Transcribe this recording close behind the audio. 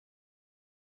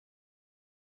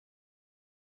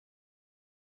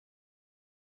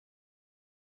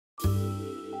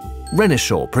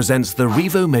Renishaw presents the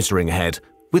REVO measuring head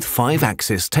with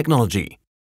 5-axis technology.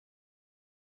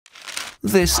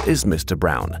 This is Mr.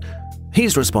 Brown.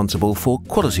 He's responsible for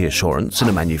quality assurance in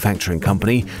a manufacturing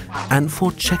company and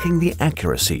for checking the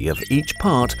accuracy of each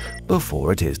part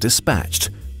before it is dispatched.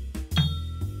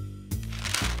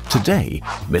 Today,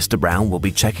 Mr. Brown will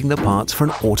be checking the parts for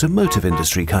an automotive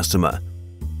industry customer.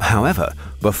 However,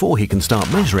 before he can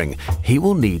start measuring, he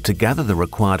will need to gather the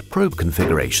required probe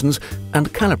configurations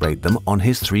and calibrate them on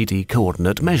his 3D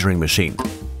coordinate measuring machine.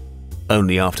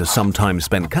 Only after some time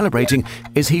spent calibrating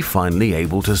is he finally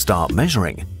able to start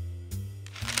measuring.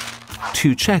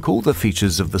 To check all the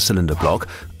features of the cylinder block,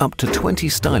 up to 20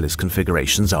 stylus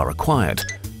configurations are required.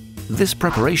 This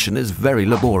preparation is very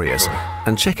laborious,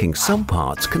 and checking some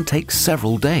parts can take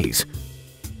several days.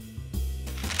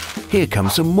 Here come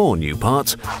some more new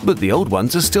parts, but the old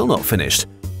ones are still not finished.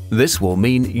 This will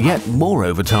mean yet more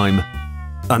overtime.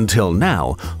 Until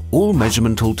now, all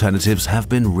measurement alternatives have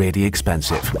been really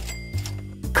expensive.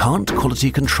 Can't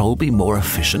quality control be more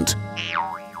efficient?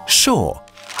 Sure,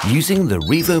 using the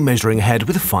REVO measuring head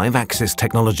with 5-axis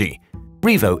technology.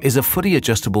 REVO is a fully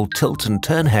adjustable tilt and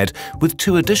turn head with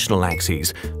 2 additional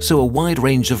axes, so a wide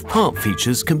range of part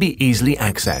features can be easily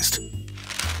accessed.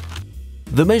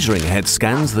 The measuring head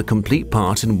scans the complete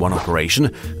part in one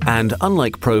operation and,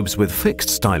 unlike probes with fixed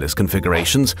stylus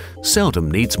configurations, seldom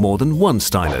needs more than 1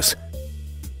 stylus.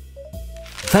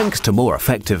 Thanks to more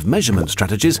effective measurement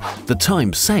strategies, the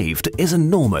time saved is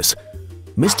enormous.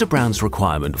 Mr. Brown's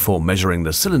requirement for measuring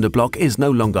the cylinder block is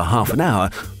no longer half an hour,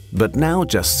 but now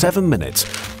just 7 minutes,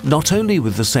 not only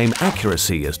with the same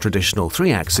accuracy as traditional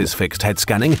 3-axis fixed head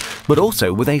scanning, but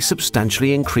also with a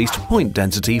substantially increased point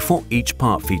density for each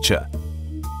part feature.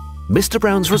 Mr.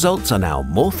 Brown's results are now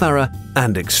more thorough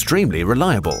and extremely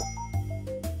reliable.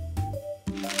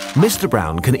 Mr.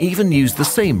 Brown can even use the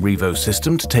same REVO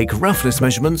system to take roughness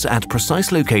measurements at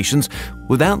precise locations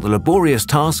without the laborious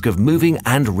task of moving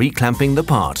and reclamping the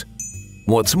part.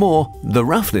 What's more, the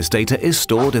roughness data is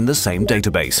stored in the same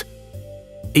database.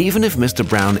 Even if Mr.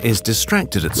 Brown is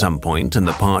distracted at some point and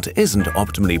the part isn't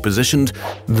optimally positioned,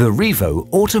 the REVO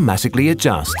automatically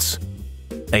adjusts.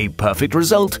 A perfect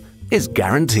result is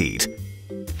guaranteed.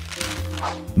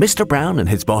 Mr. Brown and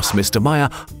his boss, Mr. Meyer,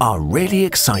 are really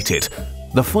excited.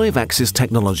 The 5-axis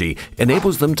technology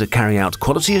enables them to carry out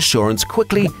quality assurance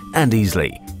quickly and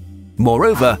easily.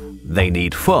 Moreover, they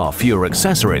need far fewer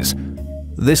accessories.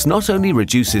 This not only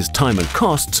reduces time and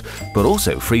costs, but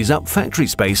also frees up factory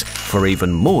space for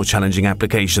even more challenging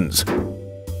applications.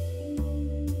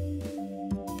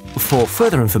 For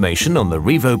further information on the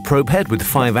REVO probe head with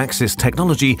 5-axis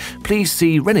technology, please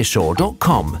see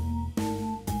renishaw.com.